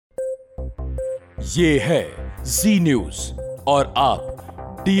ये है जी न्यूज और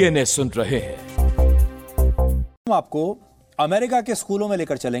आप डीएनए सुन रहे हैं। हम आपको अमेरिका के स्कूलों में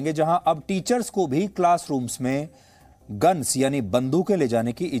लेकर चलेंगे, जहां अब टीचर्स को भी क्लासरूम्स में गन्स यानी बंदूकें ले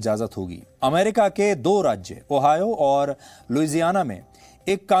जाने की इजाजत होगी। अमेरिका के 2 राज्य ओहायो और लुइजियाना में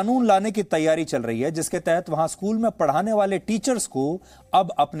एक कानून लाने की तैयारी चल रही है, जिसके तहत वहां स्कूल में पढ़ाने वाले टीचर्स को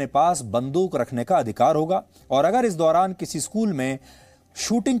अब अपने पास बंदूक रखने का अधिकार होगा। और अगर इस दौरान किसी स्कूल में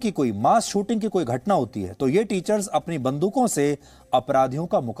मास शूटिंग की कोई घटना होती है, तो ये टीचर्स अपनी बंदूकों से अपराधियों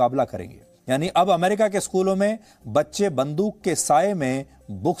का मुकाबला करेंगे। यानी अब अमेरिका के स्कूलों में बच्चे बंदूक के साए में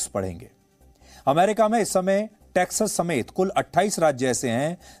बुक्स पढ़ेंगे। अमेरिका में इस समय टेक्सास समेत कुल 28 राज्य ऐसे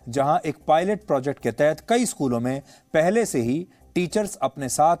हैं जहां एक पायलट प्रोजेक्ट के तहत कई स्कूलों में पहले से ही टीचर्स अपने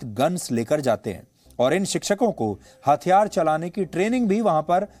साथ गन्स लेकर जाते हैं और इन शिक्षकों को हथियार चलाने की ट्रेनिंग भी वहां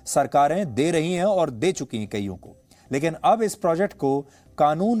पर सरकारें दे रही हैं और दे चुकी हैं कईयों को। लेकिन अब इस प्रोजेक्ट को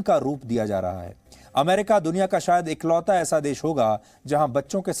कानून का रूप दिया जा रहा है। अमेरिका दुनिया का शायद इकलौता ऐसा देश होगा जहां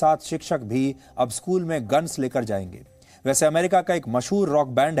बच्चों के साथ शिक्षक भी अब स्कूल में गन्स लेकर जाएंगे। वैसे अमेरिका का एक मशहूर रॉक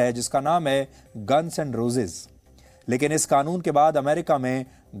बैंड है जिसका नाम है गन्स एंड रोजेज, लेकिन इस कानून के बाद अमेरिका में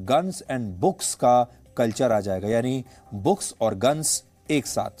गन्स एंड बुक्स का कल्चर आ जाएगा, यानी बुक्स और गन्स एक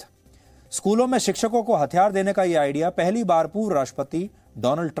साथ। स्कूलों में शिक्षकों को हथियार देने का यह आइडिया पहली बार पूर्व राष्ट्रपति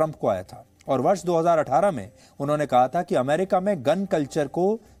डोनाल्ड ट्रंप को आया था और वर्ष 2018 में उन्होंने कहा था कि अमेरिका में गन कल्चर को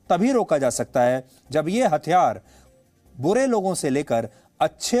तभी रोका जा सकता है जब यह हथियार बुरे लोगों से लेकर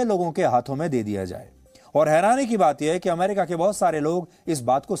अच्छे लोगों के हाथों में दे दिया जाए। और हैरानी की बात यह है कि अमेरिका के बहुत सारे लोग इस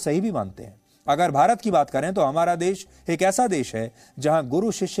बात को सही भी मानते हैं। अगर भारत की बात करें तो हमारा देश एक ऐसा देश है जहां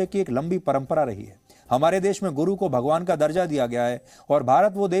गुरु शिष्य की एक लंबी परंपरा रही है। हमारे देश में गुरु को भगवान का दर्जा दिया गया है और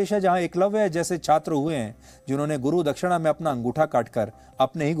भारत वो देश है जहां एकलव्य जैसे छात्र हुए हैं जिन्होंने गुरु दक्षिणा में अपना अंगूठा काटकर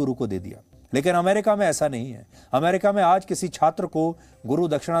अपने ही गुरु को दे दिया। लेकिन अमेरिका में ऐसा नहीं है। अमेरिका में आज किसी छात्र को गुरु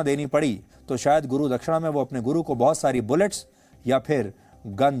दक्षिणा देनी पड़ी तो शायद गुरु दक्षिणा में वो अपने गुरु को बहुत सारी बुलेट्स या फिर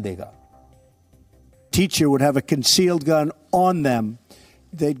गन देगा। Teacher would have a concealed gun on them.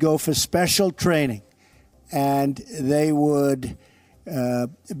 They'd go for special training and they would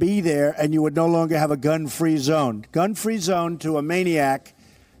be there, and you would no longer have a gun-free zone. Gun-free zone to a maniac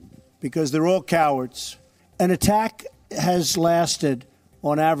because they're all cowards. An attack has lasted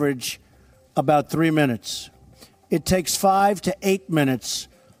on average about 3 minutes. It takes 5 to 8 minutes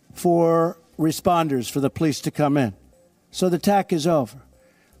for responders, for the police to come in. So the attack is over.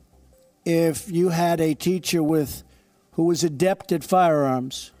 If you had a teacher who was adept at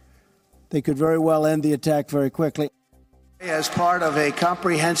firearms, they could very well end the attack very quickly. As part of a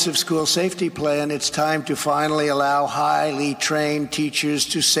comprehensive school safety plan, it's time to finally allow highly trained teachers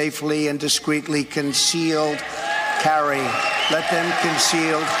to safely and discreetly concealed carry. Let them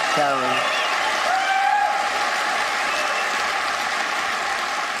concealed carry.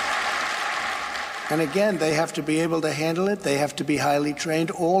 And again, they have to be able to handle it. They have to be highly trained,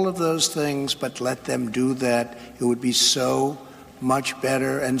 all of those things, but let them do that. It would be so much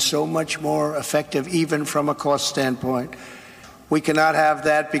better and so much more effective, even from a cost standpoint. We cannot have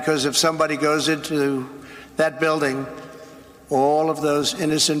that, because if somebody goes into that building, all of those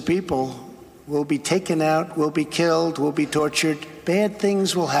innocent people will be taken out, will be killed, will be tortured. Bad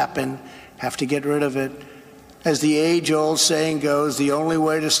things will happen. Have to get rid of it. As the age-old saying goes, the only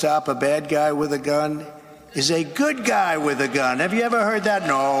way to stop a bad guy with a gun is a good guy with a gun. Have you ever heard that?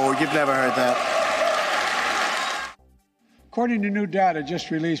 No, you've never heard that. According to new data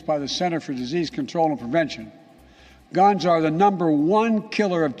just released by the Center for Disease Control and Prevention, guns are the #1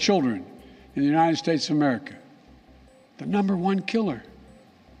 killer of children in the United States of America. The #1 killer.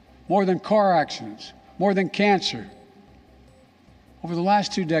 More than car accidents, more than cancer. Over the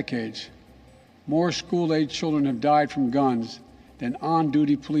last 2 decades, more school-age children have died from guns than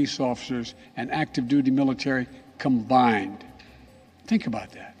on-duty police officers and active-duty military combined. Think about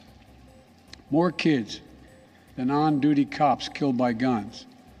that. More kids than on-duty cops killed by guns.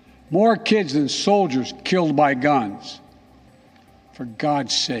 More kids than soldiers killed by guns. For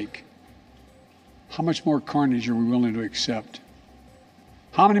God's sake, how much more carnage are we willing to accept?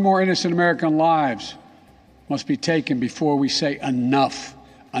 How many more innocent American lives must be taken before we say enough,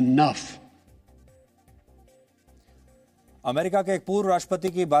 enough? America के एक पूर्व राष्ट्रपति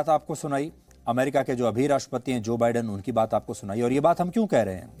की बात आपको सुनाई, America के जो अभी राष्ट्रपति हैं जो बाइडेन, उनकी बात आपको सुनाई। और ये बात हम क्यों कह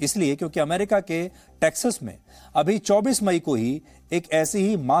रहे हैं? इसलिए क्योंकि अमेरिका के टेक्सास में अभी 24 मई को ही एक ऐसी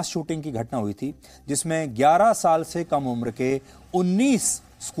ही मास शूटिंग की घटना हुई थी जिसमें 11 साल से कम उम्र के 19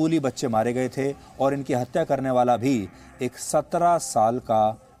 स्कूली बच्चे मारे गए थे और इनकी हत्या करने वाला भी एक 17 साल का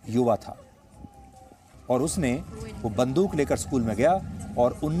युवा था। और उसने वो बंदूक लेकर स्कूल में गया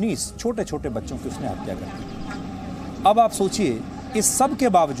और 19 छोटे छोटे बच्चों की उसने हत्या कर दी। अब आप सोचिए, इस सब के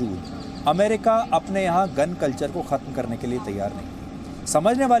बावजूद अमेरिका अपने यहां गन कल्चर को खत्म करने के लिए तैयार नहीं है।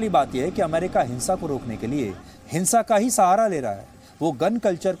 समझने वाली बात यह है कि अमेरिका हिंसा को रोकने के लिए हिंसा का ही सहारा ले रहा है। वो गन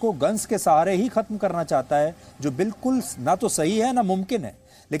कल्चर को गन्स के सहारे ही खत्म करना चाहता है, जो बिल्कुल ना तो सही है ना मुमकिन है।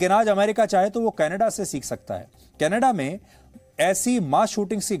 लेकिन आज अमेरिका चाहे तो वो कनाडा से सीख सकता है। कनाडा में ऐसी मास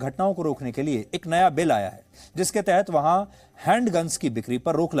शूटिंग्स की घटनाओं को रोकने के लिए एक नया बिल आया है, जिसके तहत वहां हैंड गन्स की बिक्री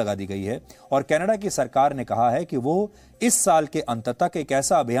पर रोक लगा दी गई है। और कनाडा की सरकार ने कहा है कि वो इस साल के अंत तक एक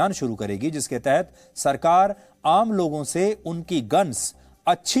ऐसा अभियान शुरू करेगी जिसके तहत सरकार आम लोगों से उनकी गन्स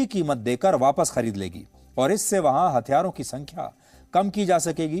अच्छी कीमत देकर वापस खरीद लेगी और इससे वहां हथियारों की संख्या कम की जा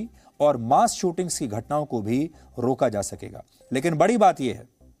सकेगी और मास शूटिंग्स की घटनाओं को भी रोका जा सकेगा। लेकिन बड़ी बात यह है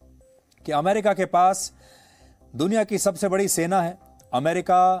कि अमेरिका के पास दुनिया की सबसे बड़ी सेना है।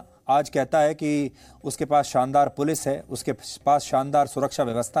 अमेरिका आज कहता है कि उसके पास शानदार पुलिस है, उसके पास शानदार सुरक्षा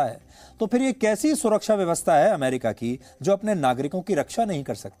व्यवस्था है। तो फिर ये कैसी सुरक्षा व्यवस्था है अमेरिका की जो अपने नागरिकों की रक्षा नहीं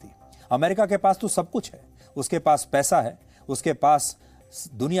कर सकती? अमेरिका के पास तो सब कुछ है। उसके पास पैसा है, उसके पास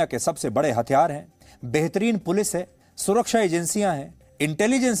दुनिया के सबसे बड़े हथियार हैं, बेहतरीन पुलिस है, सुरक्षा एजेंसियां हैं,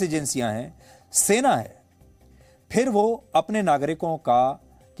 इंटेलिजेंस एजेंसियां हैं, सेना है। फिर वो अपने नागरिकों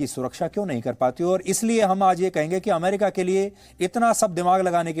की सुरक्षा क्यों नहीं कर पाती? और इसलिए हम आज ये कहेंगे कि अमेरिका के लिए इतना सब दिमाग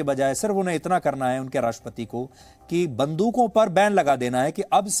लगाने के बजाय सिर्फ उन्हें इतना करना है, उनके राष्ट्रपति को, कि बंदूकों पर बैन लगा देना है कि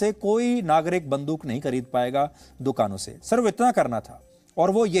अब से कोई नागरिक बंदूक नहीं खरीद पाएगा दुकानों से। सिर्फ इतना करना था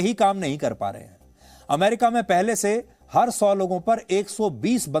और वो यही काम नहीं कर पा रहे हैं। अमेरिका में पहले से हर 100 लोगों पर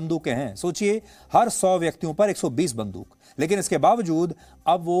 120 बंदूकें हैं। सोचिए, हर 100 व्यक्तियों पर 120 बंदूक। लेकिन इसके बावजूद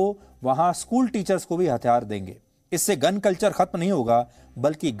अब वो वहां स्कूल टीचर्स को भी हथियार देंगे। इससे गन कल्चर खत्म नहीं होगा,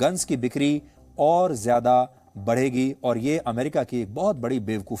 बल्कि गन्स की बिक्री और ज्यादा बढ़ेगी और यह अमेरिका की एक बहुत बड़ी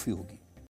बेवकूफी होगी।